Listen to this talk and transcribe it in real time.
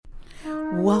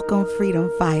Welcome, freedom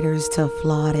fighters, to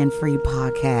Flawed and Free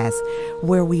Podcast,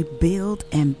 where we build,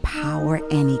 empower,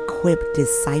 and equip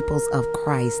disciples of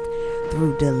Christ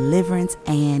through deliverance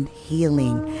and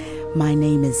healing. My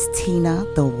name is Tina,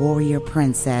 the Warrior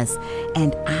Princess,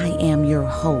 and I am your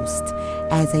host.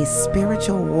 As a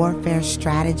spiritual warfare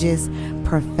strategist,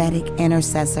 prophetic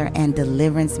intercessor, and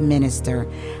deliverance minister,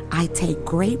 I take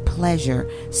great pleasure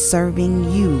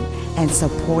serving you and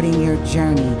supporting your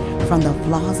journey from the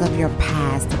flaws of your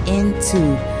past into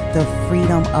the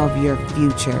freedom of your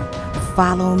future.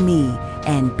 Follow me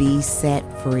and be set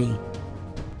free.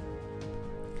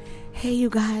 Hey,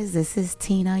 you guys, this is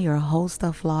Tina, your host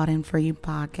of Flawed and Free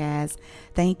Podcast.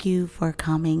 Thank you for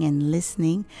coming and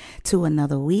listening to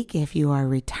another week. If you are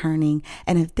returning,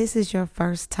 and if this is your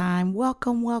first time,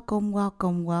 welcome, welcome,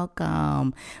 welcome,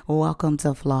 welcome. Welcome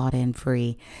to Flawed and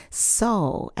Free.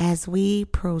 So, as we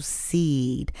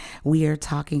proceed, we are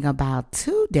talking about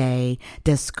today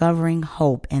discovering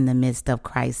hope in the midst of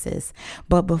crisis.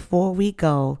 But before we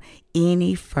go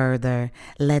any further,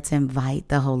 let's invite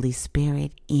the Holy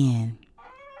Spirit in.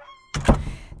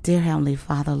 Dear Heavenly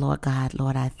Father, Lord God,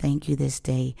 Lord, I thank you this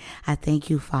day. I thank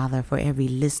you, Father, for every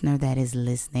listener that is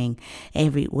listening,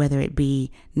 whether it be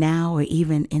now or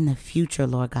even in the future,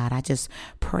 Lord God. I just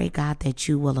pray, God, that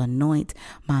you will anoint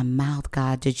my mouth,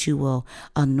 God, that you will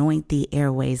anoint the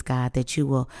airways, God, that you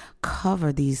will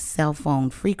cover these cell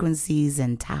phone frequencies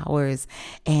and towers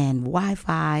and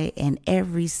Wi-Fi and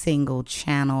every single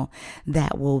channel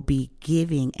that will be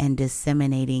giving and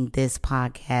disseminating this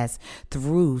podcast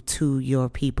through to your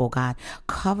people. God,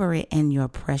 cover it in your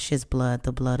precious blood,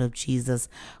 the blood of Jesus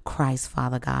Christ,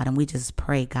 Father God. And we just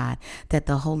pray, God, that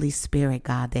the Holy Spirit,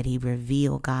 God, that he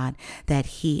reveal, God, that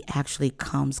he actually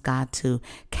comes, God, to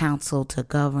counsel, to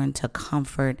govern, to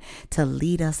comfort, to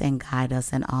lead us and guide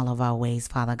us in all of our ways,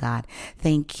 Father God.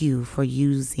 Thank you for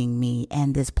using me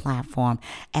and this platform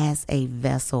as a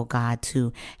vessel, God,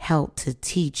 to help, to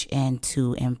teach, and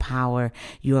to empower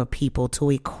your people, to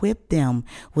equip them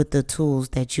with the tools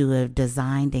that you have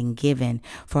designed and given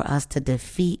for us to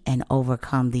defeat and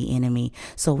overcome the enemy.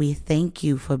 So we thank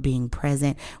you for being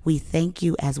present. We thank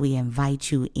you as we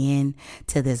invite you in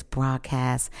to this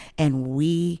broadcast, and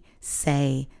we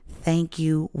say thank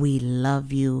you. We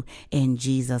love you in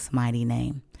Jesus' mighty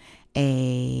name.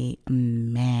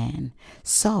 Amen.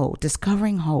 So,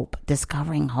 discovering hope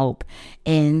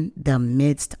in the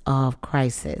midst of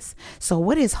crisis. So,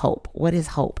 what is hope? What is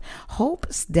hope?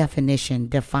 Hope's definition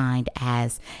defined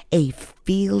as a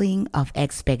feeling of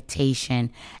expectation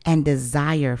and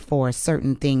desire for a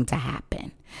certain thing to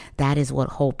happen. That is what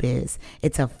hope is.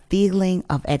 It's a feeling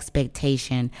of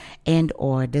expectation and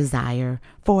or desire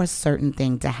for a certain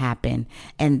thing to happen.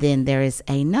 And then there is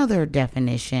another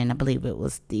definition. I believe it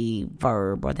was the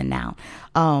verb or the noun.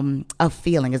 A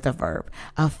feeling is the verb.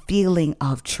 A feeling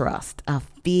of trust. A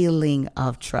feeling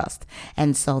of trust.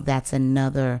 And so that's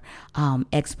another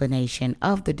explanation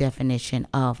of the definition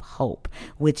of hope,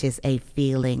 which is a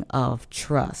feeling of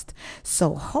trust.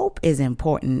 So hope is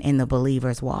important in the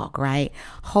believer's walk, right?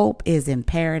 Hope is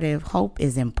imperative. Hope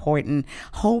is important.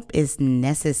 Hope is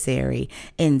necessary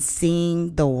in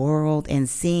seeing the world and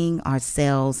seeing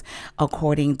ourselves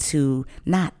according to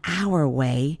not our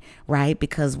way, right?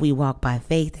 Because we walk by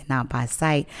faith and not by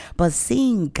sight, but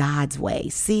seeing God's way,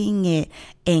 seeing it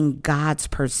in God's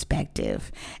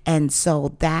perspective. And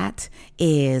so that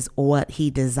is what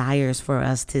he desires for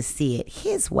us to see it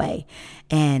his way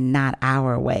and not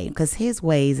our way, because his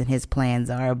ways and his plans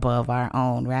are above our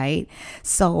own, right?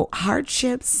 So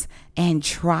hardships and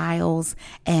trials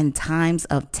and times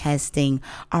of testing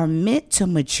are meant to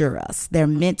mature us. They're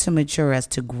meant to mature us,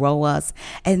 to grow us.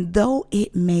 And though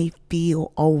it may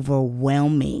feel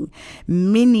overwhelming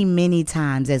many, many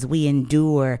times as we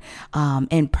endure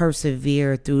and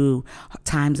persevere through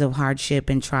times of hardship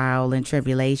and trial and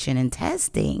tribulation and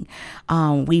testing,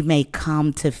 we may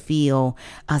come to feel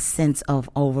a sense of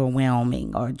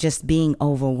overwhelming or just being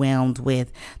overwhelmed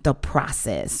with the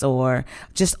process or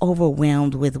just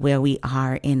overwhelmed with where we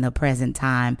are in the present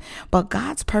time. But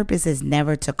God's purpose is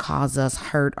never to cause us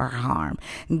hurt or harm.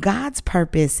 God's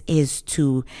purpose is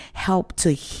to help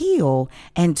to heal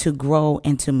and to grow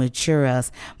and to mature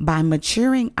us by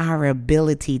maturing our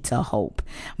ability to hope,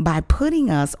 by putting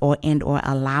us or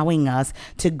allowing us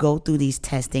to go through these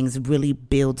testings really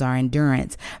builds our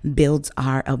endurance, builds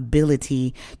our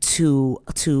ability to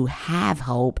have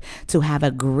hope, to have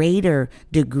a greater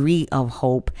degree of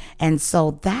hope. And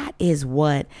so that is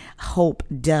what hope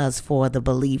does for the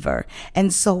believer.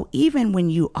 And so even when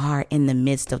you are in the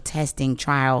midst of testing,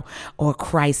 trial, or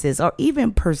crisis, or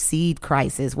even perceived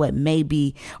crisis, what what may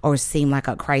be or seem like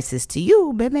a crisis to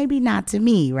you, but maybe not to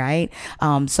me, right?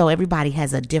 So everybody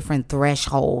has a different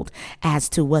threshold as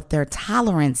to what their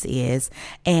tolerance is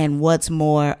and what's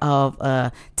more of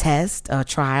a test, a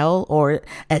trial, or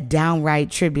a downright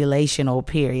tribulational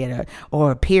period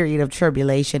or a period of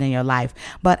tribulation in your life.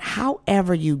 But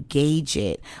however you gauge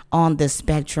it on the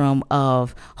spectrum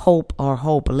of hope or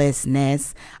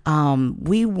hopelessness,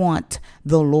 we want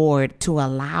the Lord to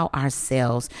allow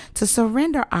ourselves to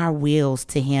surrender our wills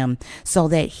to Him so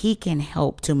that He can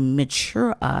help to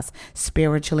mature us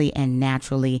spiritually and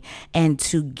naturally and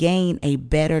to gain a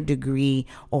better degree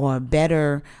or a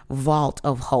better vault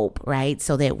of hope, right?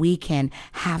 So that we can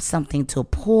have something to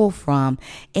pull from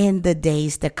in the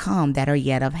days to come that are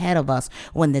yet ahead of us,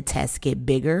 when the tests get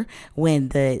bigger, when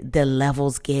the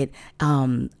levels get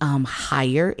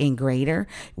higher and greater.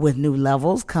 With new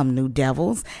levels come new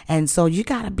devils. And so you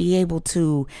got to be able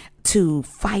to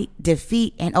fight,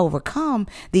 defeat, and overcome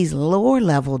these lower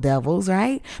level devils,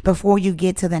 right? Before you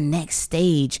get to the next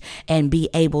stage and be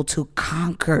able to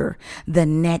conquer the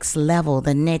next level,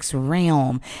 the next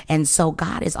realm. And so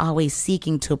God is always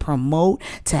seeking to promote,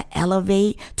 to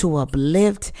elevate, to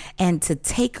uplift, and to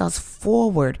take us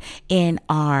forward in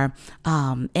our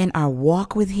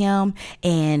walk with Him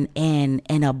and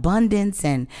abundance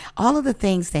and all of the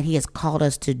things that He has called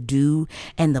us to do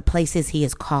and the places He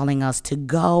is calling us to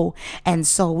go. And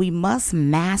so we must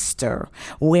master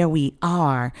where we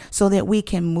are so that we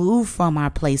can move from our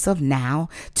place of now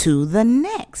to the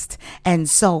next. And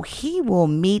so He will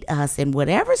meet us in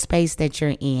whatever space that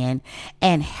you're in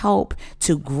and help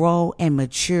to grow and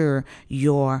mature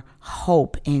your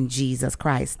hope in Jesus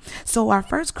Christ. So our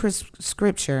first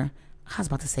scripture, I was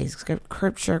about to say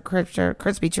scripture,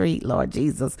 crispy treat, Lord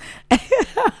Jesus.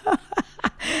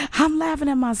 I'm laughing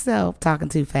at myself talking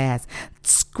too fast.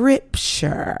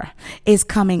 Scripture is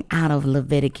coming out of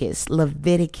Leviticus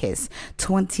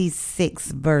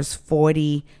 26 verse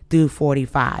 40 through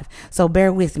 45. So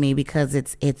bear with me because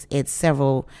it's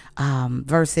several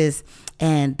verses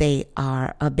and they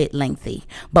are a bit lengthy,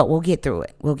 but we'll get through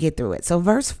it. So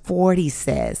verse 40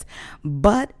 says,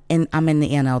 I'm in the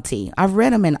NLT. I've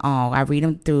read them in all. I read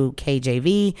them through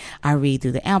KJV. I read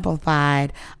through the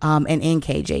Amplified, and in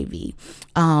KJV,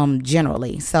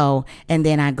 generally. So, and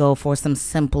then I go for some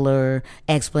simpler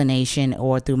explanation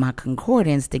or through my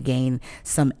concordance to gain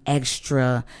some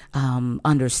extra,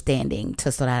 understanding so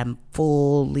that I'm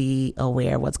fully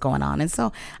aware of what's going on. And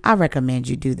so I recommend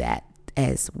you do that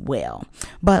as well.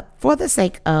 But for the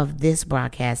sake of this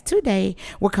broadcast today,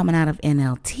 we're coming out of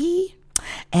NLT.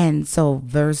 And so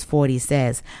verse 40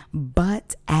 says,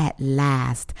 "But at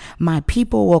last my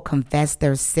people will confess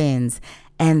their sins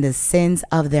and the sins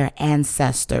of their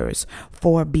ancestors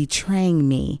for betraying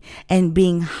me and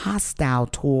being hostile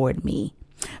toward me."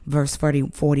 Verse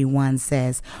 41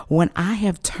 says, "When I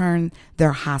have turned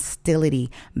their hostility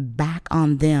back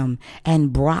on them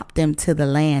and brought them to the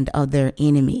land of their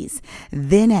enemies,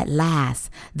 then at last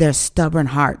their stubborn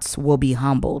hearts will be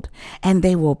humbled and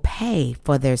they will pay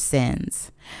for their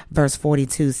sins." Verse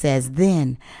 42 says,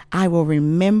 "Then I will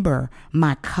remember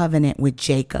my covenant with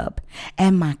Jacob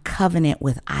and my covenant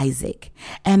with Isaac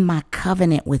and my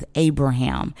covenant with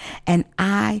Abraham, and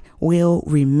I will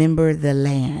remember the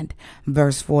land."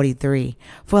 Verse 43,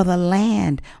 "For the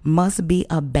land must be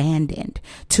abandoned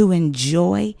to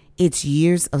enjoy its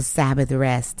years of Sabbath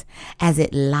rest as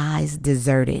it lies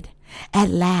deserted. At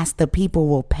last the people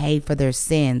will pay for their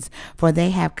sins, for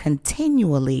they have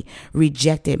continually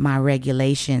rejected my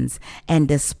regulations and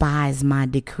despised my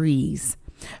decrees."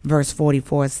 Verse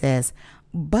 44 says,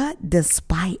 "But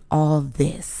despite all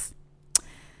this,"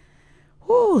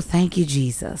 thank you,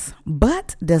 Jesus.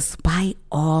 "But despite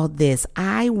all this,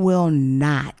 I will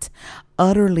not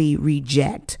utterly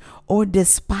reject or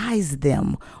despise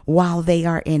them while they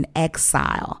are in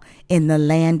exile in the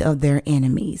land of their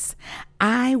enemies.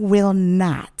 I will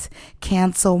not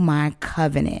cancel my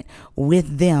covenant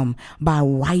with them by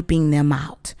wiping them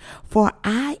out, for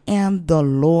I am the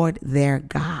Lord their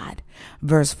God."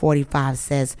 Verse 45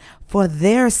 says, "For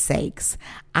their sakes,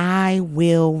 I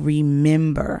will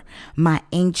remember my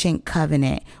ancient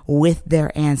covenant with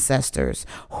their ancestors,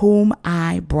 whom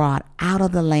I brought out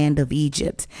of the land of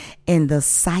Egypt in the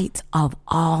sight of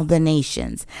all the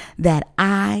nations, that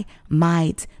I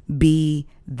might be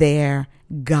their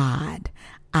God.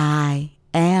 I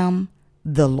am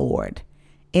the Lord."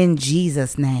 in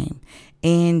Jesus' name.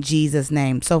 In Jesus'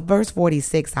 name. So verse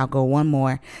 46, I'll go one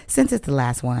more since it's the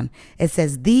last one. It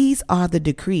says, these are the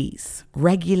decrees,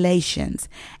 regulations,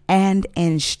 and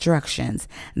instructions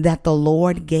that the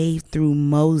Lord gave through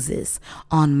Moses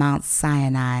on Mount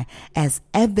Sinai as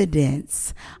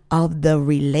evidence of the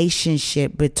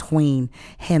relationship between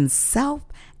himself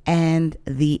and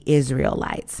the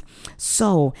Israelites.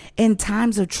 So in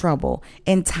times of trouble,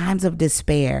 in times of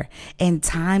despair, in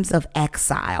times of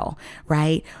exile,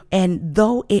 right? And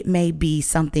though it may be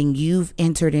something you've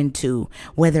entered into,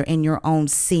 whether in your own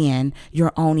sin,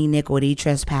 your own iniquity,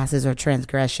 trespasses, or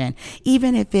transgression,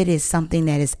 even if it is something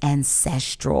that is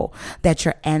ancestral, that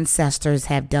your ancestors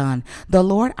have done, the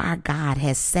Lord our God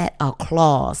has set a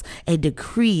clause, a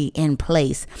decree in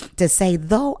place to say,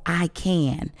 though I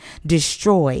can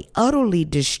utterly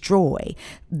destroy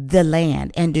the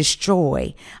land and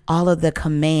destroy all of the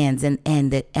commands and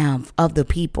the of the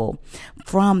people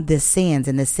from the sins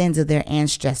and the sins of their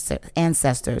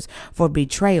ancestors for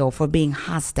betrayal, for being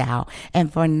hostile,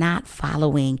 and for not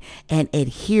following and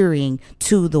adhering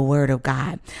to the word of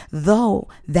God. Though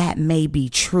that may be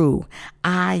true,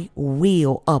 I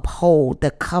will uphold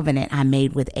the covenant I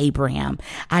made with Abraham.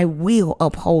 I will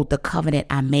uphold the covenant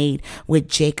I made with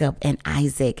Jacob and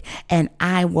Isaac, and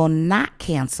I will not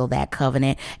cancel that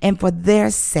covenant. And for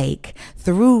their sake,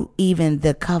 through even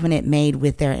the covenant made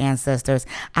with their ancestors,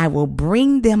 I will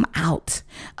bring them out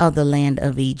of the land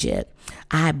of Egypt.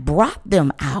 I brought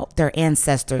them out, their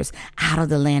ancestors, out of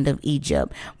the land of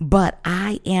Egypt. But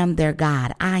I am their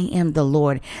God. I am the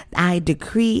Lord. I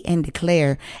decree and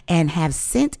declare and have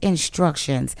sent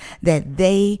instructions that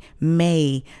they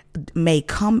may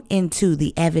come into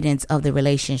the evidence of the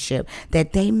relationship,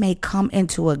 that they may come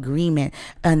into agreement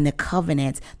on the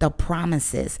covenants, the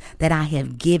promises that I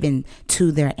have given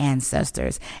to their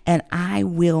ancestors. And I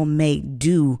will make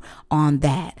due on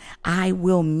that. I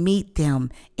will meet them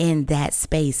in that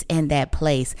space, in that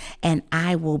place, and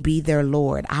I will be their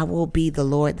Lord. I will be the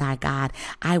Lord thy God.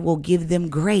 I will give them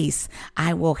grace.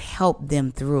 I will help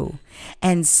them through.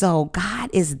 And so God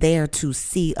is there to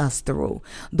see us through.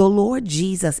 The Lord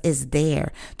Jesus is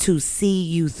there to see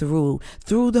you through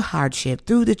the hardship,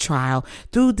 through the trial,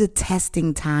 through the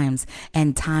testing times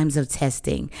and times of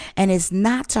testing. And it's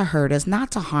not to hurt us,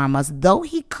 not to harm us, though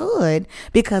he could,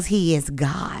 because he is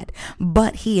God,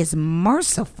 but he is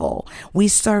merciful. We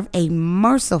serve a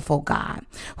merciful God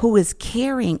who is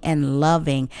caring and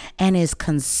loving and is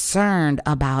concerned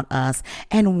about us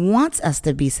and wants us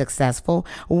to be successful,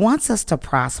 wants us to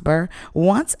prosper,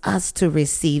 wants us to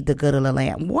receive the good of the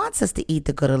land, wants us to eat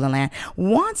the good of the land,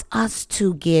 wants us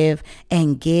to give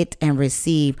and get and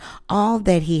receive all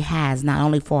that he has, not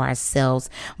only for ourselves,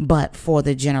 but for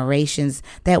the generations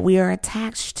that we are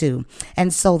attached to.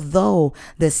 And so though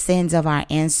the sins of our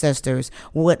ancestors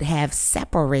would have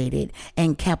separated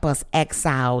and kept us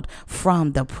exiled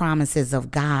from the promises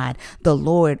of God, the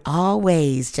Lord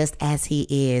always, just as he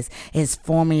is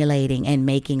formulating and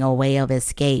making a way of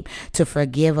escape to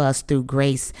forgive us through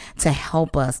grace, to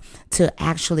help us to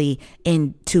actually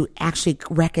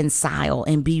reconcile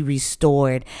and be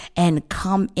restored and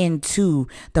come into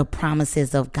the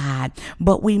promises of God.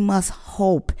 But we must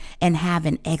hope and have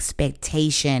an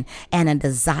expectation and a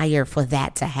desire for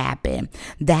that to happen.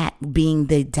 That being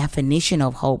the definition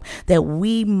of hope, that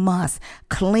we must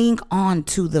cling on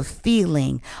to the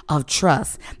feeling of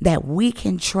trust, that we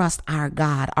can trust our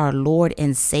God, our Lord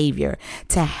and Savior,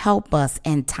 to help us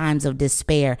in times of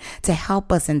despair, to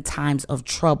help us in times of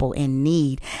trouble and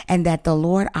need, and that the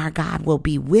Lord our God will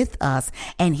be with us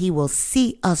and he will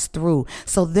see us through.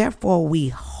 So therefore we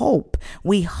hope,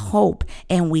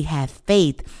 and we have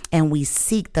faith, and we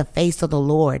seek the face of the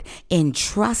Lord and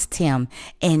trust him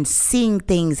and seeing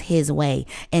things his way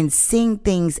and seeing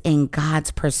things in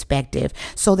God's perspective,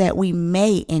 so that we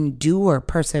may endure,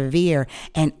 persevere,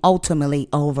 and ultimately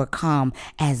overcome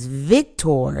as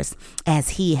victors as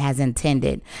he has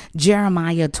intended.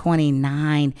 Jeremiah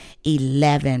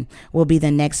 29:11 will be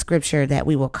the next scripture that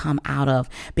we will come out of,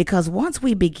 because once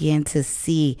we begin to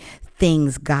see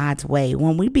things God's way,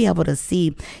 when we be able to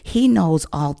see he knows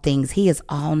all things, he is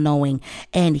all knowing,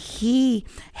 and he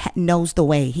knows the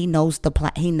way, he knows the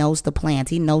he knows the plans,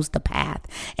 he knows the path,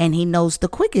 and he knows the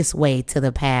quickest way to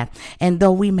the path. And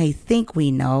though we may think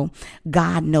we know,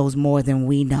 God knows more than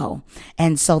we know.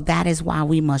 And so that is why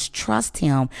we must trust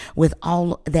him with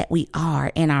all that we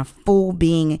are, in our full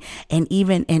being, and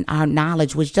even in our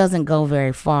knowledge, which doesn't go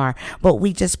very far, but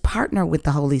we just partner with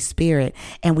the Holy Spirit,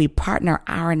 and we partner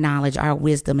our knowledge knowledge, our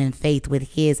wisdom, and faith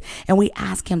with his. And we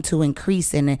ask him to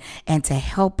increase and to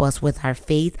help us with our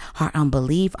faith, our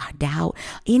unbelief, our doubt,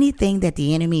 anything that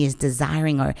the enemy is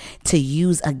desiring or to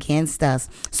use against us,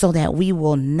 so that we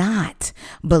will not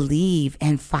believe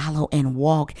and follow and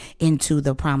walk into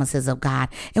the promises of God.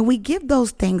 And we give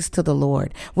those things to the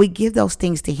Lord. We give those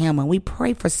things to him, and we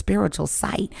pray for spiritual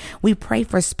sight. We pray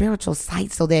for spiritual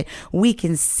sight so that we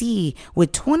can see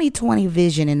with 20/20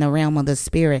 vision in the realm of the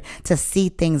spirit, to see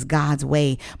things God's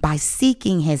way by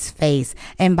seeking his face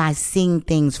and by seeing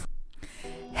things.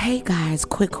 Hey guys,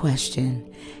 quick question.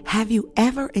 Have you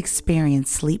ever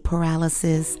experienced sleep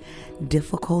paralysis,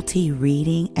 difficulty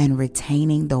reading and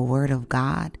retaining the word of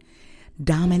God,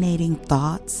 dominating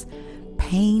thoughts,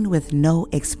 pain with no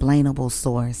explainable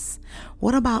source?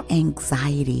 What about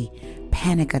anxiety,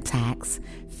 panic attacks,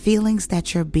 feelings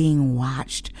that you're being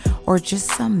watched, or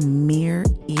just some mere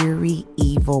eerie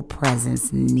evil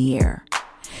presence near?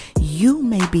 You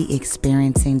may be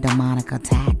experiencing demonic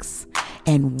attacks,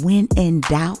 and when in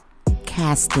doubt,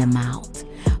 cast them out.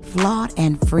 Flawed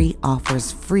and Free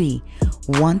offers free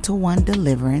one-to-one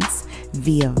deliverance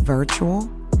via virtual,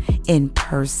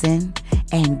 in-person,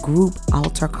 and group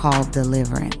altar call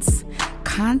deliverance.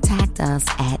 Contact us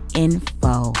at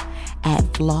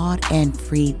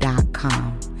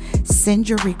info@flawedandfree.com. Send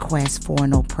your request for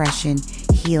an oppression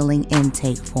healing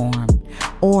intake form,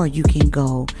 or you can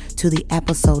go to the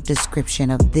episode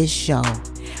description of this show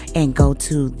and go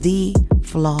to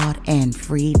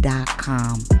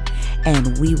theflawedandfree.com,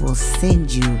 and we will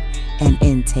send you an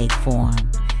intake form.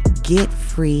 Get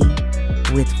free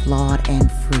with Flawed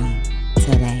and Free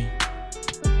today,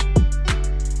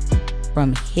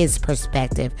 from his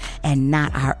perspective and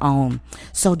not our own.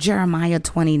 So Jeremiah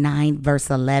 29 verse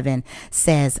 11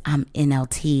 says, I'm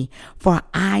NLT, "For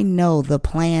I know the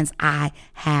plans I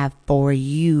have for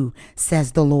you,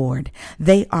 says the Lord.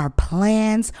 They are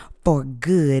plans for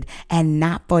good and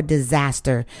not for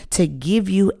disaster, to give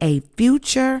you a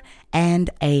future and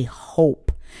a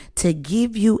hope." To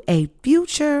give you a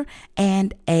future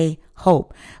and a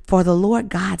hope. For the Lord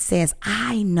God says,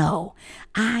 I know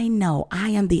I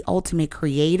am the ultimate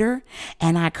creator,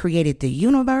 and I created the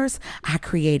universe. I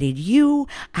created you.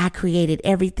 I created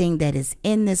everything that is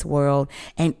in this world,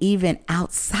 and even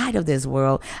outside of this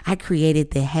world. I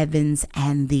created the heavens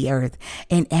and the earth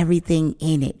and everything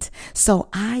in it. So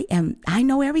I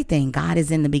know everything. God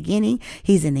is in the beginning.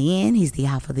 He's in the end. He's the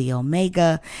Alpha, the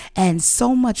Omega, and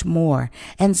so much more.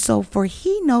 And so for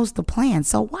he knows the plan.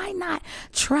 So why not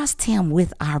trust him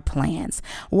with our plans?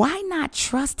 Why not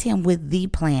trust him with the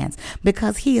plans?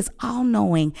 Because he is all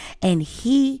knowing, and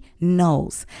he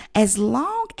knows. As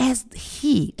long as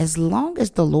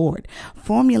the Lord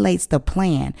formulates the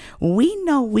plan, we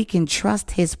know we can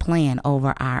trust his plan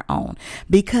over our own,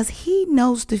 because he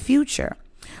knows the future.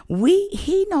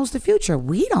 He knows the future.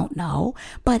 We don't know,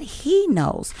 but he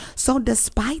knows. So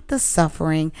despite the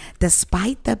suffering,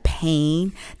 despite the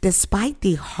pain, despite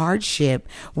the hardship,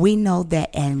 we know that,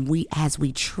 and as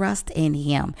we trust in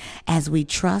him, as we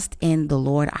trust in the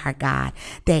Lord our God,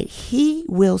 that he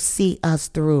will see us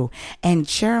through. And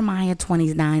Jeremiah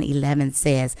 29:11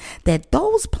 says that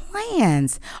those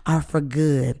plans are for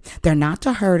good. They're not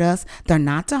to hurt us. They're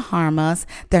not to harm us.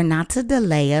 They're not to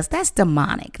delay us. That's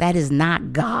demonic. That is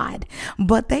not God.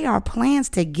 But they are plans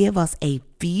to give us a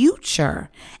future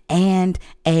and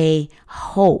a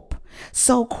hope.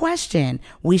 So question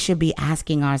we should be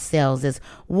asking ourselves is,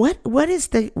 why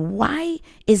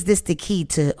is this the key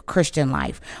to Christian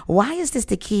life? Why is this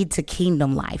the key to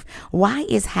kingdom life? Why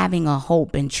is having a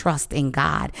hope and trust in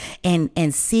God and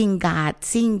seeing God,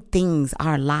 seeing things,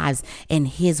 our lives in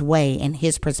his way and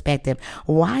his perspective?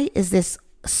 Why is this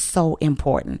so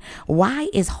important? Why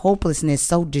is hopelessness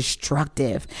so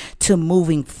destructive to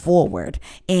moving forward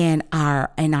in our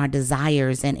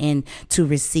desires and into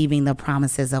receiving the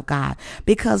promises of God?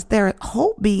 Because their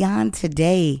hope beyond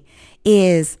today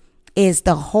is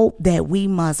the hope that we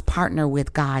must partner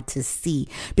with God to see,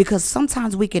 because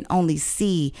sometimes we can only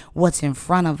see what's in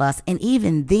front of us, and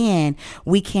even then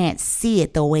we can't see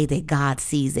it the way that God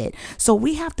sees it. So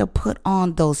we have to put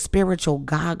on those spiritual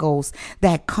goggles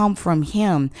that come from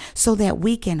him, so that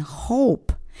we can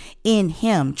hope in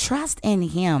him, trust in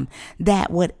him,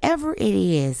 that whatever it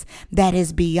is that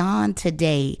is beyond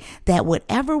today, that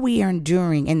whatever we are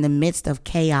enduring in the midst of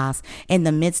chaos, in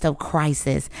the midst of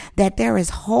crisis, that there is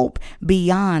hope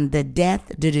beyond the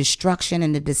death, the destruction,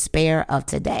 and the despair of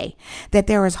today, that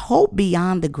there is hope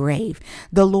beyond the grave.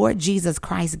 The Lord Jesus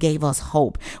Christ gave us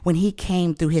hope when he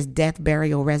came through his death,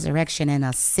 burial, resurrection, and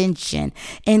ascension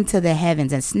into the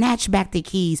heavens and snatched back the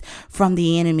keys from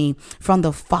the enemy, from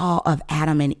the fall of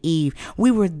Adam and and Eve.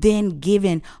 We were then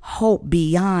given hope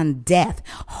beyond death,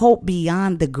 hope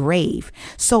beyond the grave.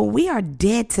 So we are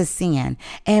dead to sin,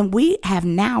 and we have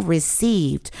now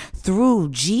received through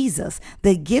Jesus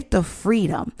the gift of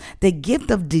freedom, the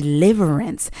gift of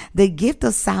deliverance, the gift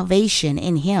of salvation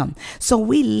in him. So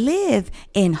we live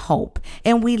in hope,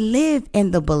 and we live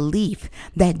in the belief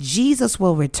that Jesus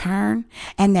will return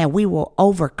and that we will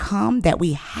overcome, that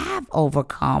we have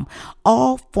overcome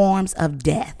all forms of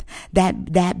death,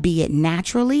 that be it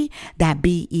naturally, that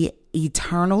be it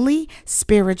eternally,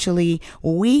 spiritually.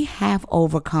 We have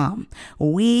overcome.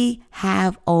 We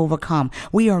have overcome.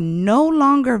 We are no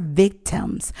longer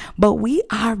victims, but we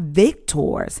are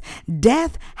victors.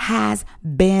 Death has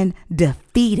been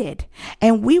defeated,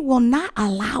 and we will not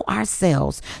allow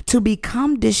ourselves to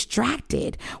become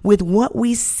distracted with what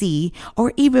we see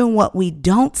or even what we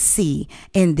don't see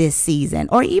in this season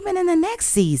or even in the next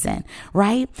season,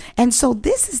 right? And so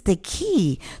this is the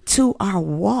key to our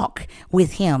walk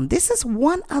with him. This is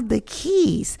one of the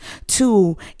keys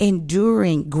to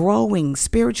enduring, growing,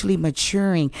 spiritually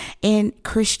maturing in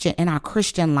our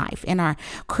Christian life, in our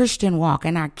Christian walk,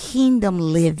 in our kingdom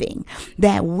living,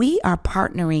 that we are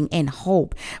partnering in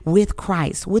hope with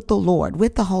Christ, with the Lord,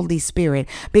 with the Holy Spirit,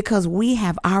 because we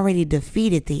have already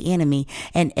defeated the enemy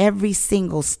and every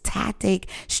single tactic,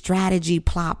 strategy,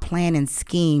 plot, plan, and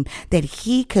scheme that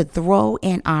he could throw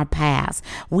in our paths.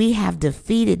 We have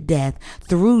defeated death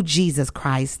through Jesus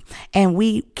Christ, and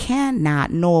we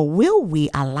cannot, nor will we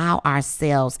allow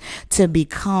ourselves to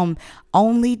become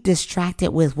only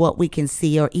distracted with what we can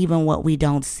see or even what we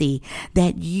don't see.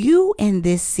 That you in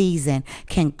this season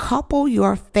can couple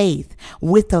your faith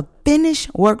with the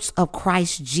finished works of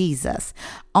Christ Jesus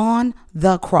on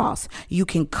the cross. You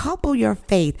can couple your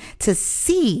faith to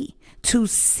see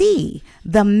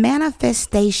the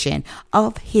manifestation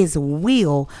of his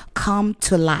will come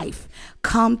to life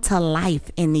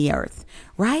in the earth,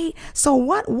 right? So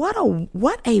what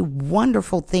a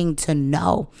wonderful thing to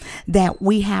know that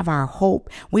we have our hope.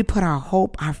 We put our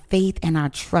hope, our faith, and our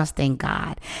trust in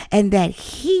God, and that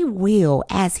he will,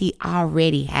 as he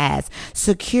already has,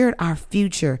 secured our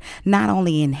future, not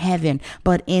only in heaven,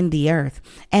 but in the earth.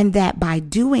 And that by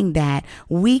doing that,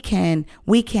 we can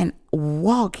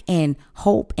walk in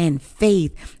hope and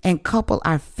faith and couple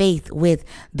our faith with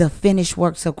the finished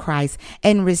works of Christ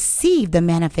and receive the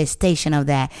manifestation of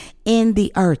that in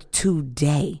the earth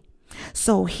today.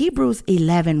 So Hebrews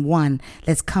 11:1,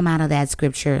 let's come out of that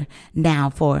scripture now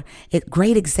for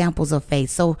great examples of faith.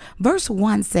 So verse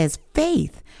 1 says,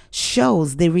 faith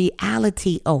shows the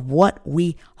reality of what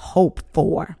we hope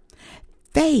for.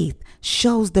 Faith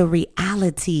shows the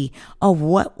reality of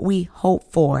what we hope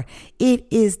for. It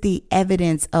is the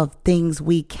evidence of things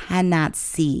we cannot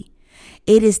see.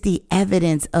 It is the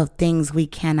evidence of things we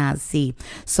cannot see.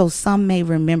 So some may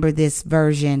remember this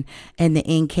version in the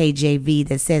NKJV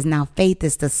that says, now faith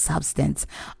is the substance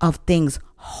of things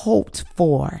hoped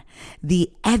for,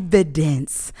 the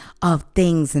evidence of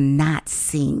things not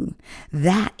seen.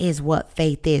 That is what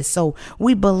faith is. So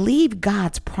we believe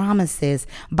God's promises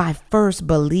by first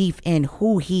belief in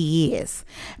who he is,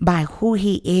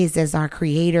 as our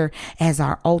creator, as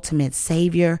our ultimate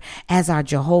savior, as our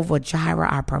Jehovah Jireh,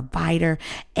 our provider.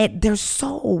 And there's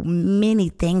so many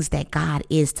things that God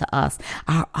is to us,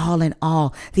 our all in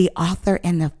all, the author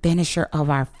and the finisher of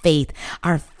our faith.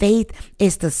 Our faith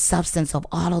is the substance of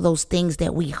all of those things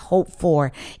that we hope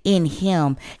for in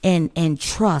him and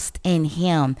trust in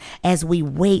him as we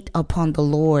wait upon the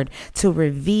Lord to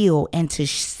reveal and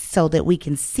so that we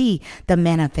can see the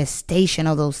manifestation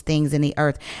of those things in the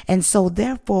earth. And so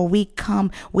therefore we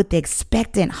come with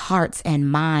expectant hearts and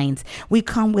minds. We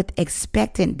come with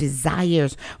expectant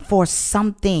desires for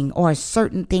something or a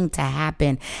certain thing to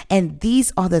happen. And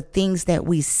these are the things that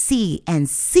we see and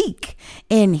seek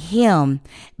in him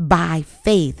by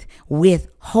faith with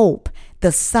hope.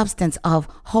 The substance of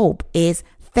hope is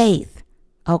faith.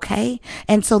 Okay.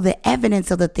 And so the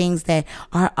evidence of the things that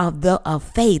are of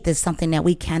faith is something that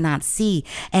we cannot see.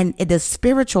 And the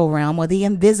spiritual realm or the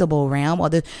invisible realm or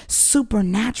the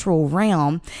supernatural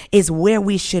realm is where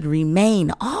we should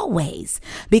remain always,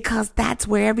 because that's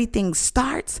where everything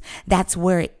starts. That's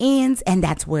where it ends, and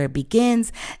that's where it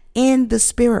begins. In the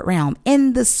spirit realm,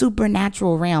 in the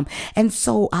supernatural realm. And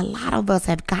so a lot of us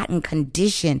have gotten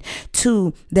conditioned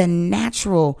to the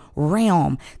natural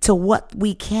realm, to what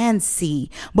we can see,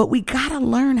 but we got to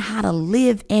learn how to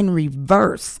live in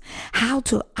reverse, how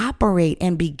to operate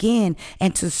and begin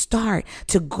and to start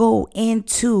to go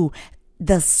into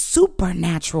the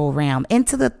supernatural realm,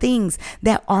 into the things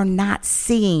that are not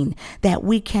seen, that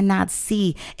we cannot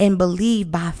see, and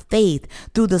believe by faith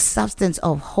through the substance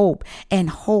of hope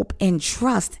and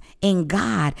trust in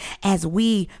God as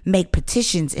we make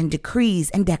petitions and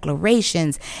decrees and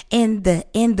declarations in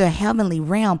the heavenly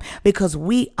realm, because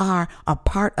we are a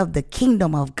part of the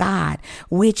kingdom of God,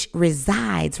 which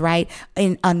resides right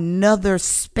in another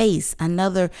space,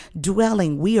 another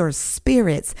dwelling. We are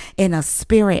spirits in a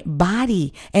spirit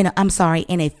body, in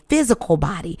a physical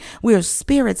body. We are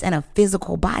spirits in a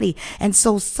physical body. And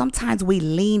so sometimes we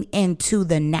lean into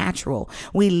the natural.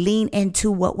 We lean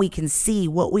into what we can see,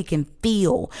 what we can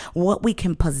feel, what we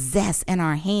can possess in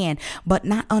our hand, but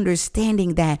not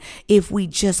understanding that if we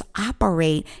just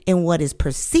operate in what is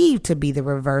perceived to be the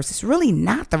reverse, it's really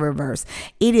not the reverse.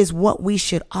 It is what we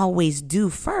should always do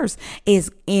first, is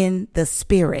in the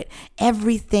spirit.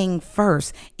 Everything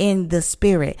first in the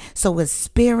spirit. So it's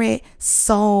spirit,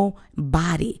 soul,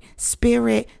 body.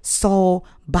 Spirit, soul,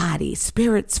 body.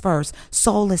 Spirit's first,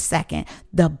 soul is second,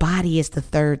 the body is the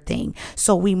third thing.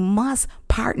 So we must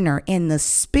partner in the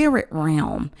spirit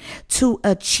realm to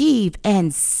achieve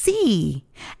and see,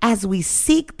 as we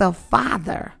seek the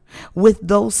Father with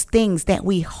those things that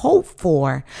we hope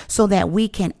for, so that we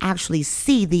can actually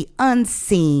see the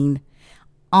unseen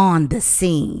on the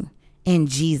scene. In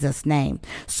Jesus' name.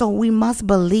 So we must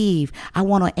believe. I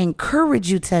want to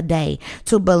encourage you today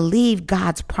to believe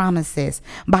God's promises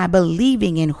by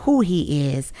believing in who He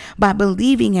is, by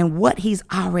believing in what He's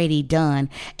already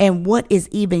done and what is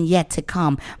even yet to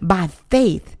come, by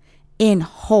faith in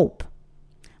hope.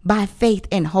 By faith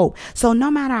and hope. So no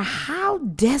matter how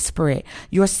desperate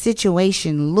your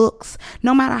situation looks,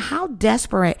 no matter how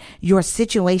desperate your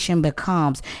situation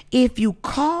becomes, if you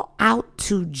call out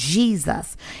to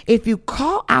Jesus, if you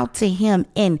call out to Him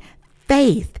in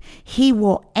faith, He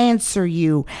will answer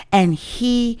you and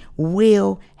He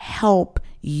will help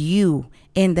you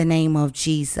in the name of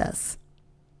Jesus.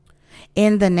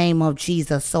 In the name of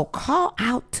Jesus. So call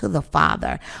out to the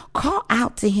Father. Call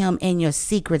out to Him in your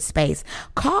secret space.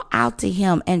 Call out to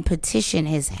Him and petition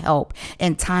His help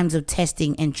in times of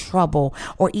testing and trouble,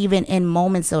 or even in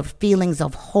moments of feelings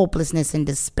of hopelessness and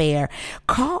despair.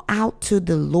 Call out to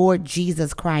the Lord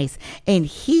Jesus Christ and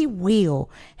He will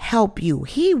help you.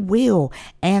 He will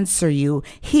answer you.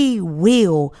 He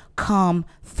will come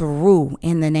through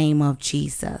in the name of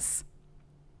Jesus.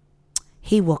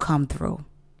 He will come through.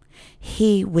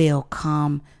 He will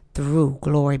come through.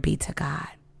 Glory be to God.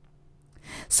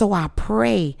 So I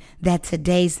pray that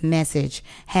today's message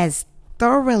has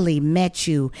thoroughly met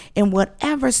you in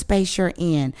whatever space you're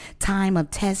in, time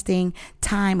of testing,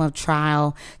 time of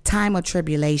trial, time of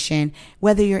tribulation,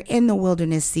 whether you're in the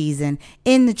wilderness season,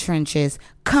 in the trenches,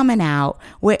 coming out,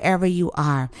 wherever you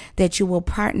are, that you will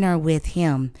partner with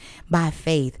Him by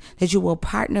faith, that you will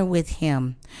partner with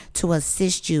Him to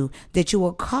assist you, that you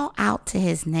will call out to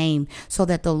His name so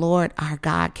that the Lord our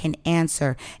God can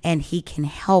answer and He can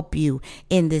help you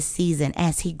in this season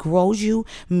as He grows you,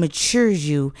 matures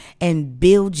you, and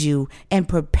builds you and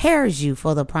prepares you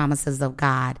for the promises of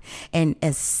God and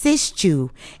assists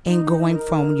you in going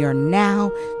from your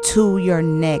now to your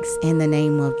next in the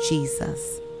name of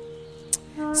Jesus.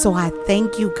 So I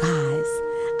thank you guys.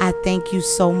 I thank you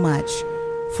so much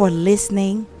for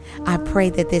listening. I pray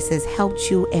that this has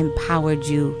helped you, empowered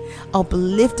you,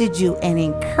 uplifted you, and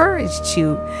encouraged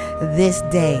you this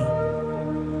day.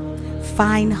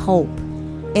 Find hope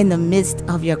in the midst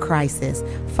of your crisis.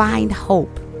 Find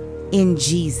hope in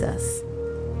Jesus.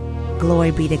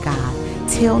 Glory be to God.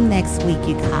 Till next week,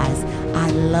 you guys. I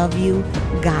love you.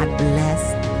 God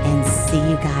bless. And see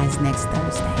you guys next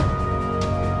Thursday.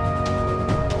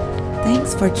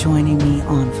 Thanks for joining me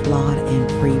on Flawed and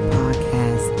Free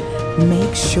Podcast.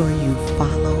 Make sure you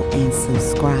follow and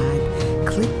subscribe.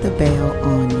 Click the bell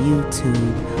on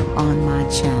YouTube on my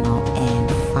channel and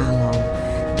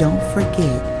follow. Don't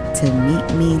forget to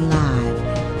meet me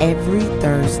live every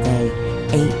Thursday,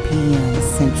 8 p.m.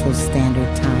 Central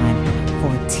Standard Time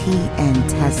for Tea and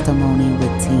Testimony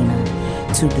with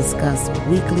Tina to discuss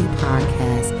weekly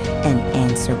podcasts and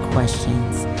answer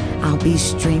questions. I'll be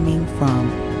streaming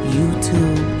from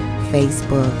YouTube,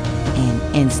 Facebook, and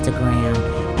Instagram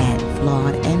at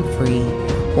Flawed and Free,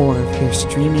 or if you're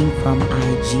streaming from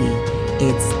IG,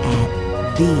 it's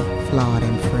at The Flawed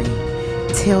and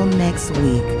Free. Till next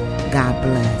week, God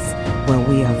bless, where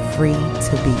we are free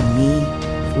to be me,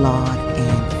 flawed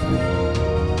and free.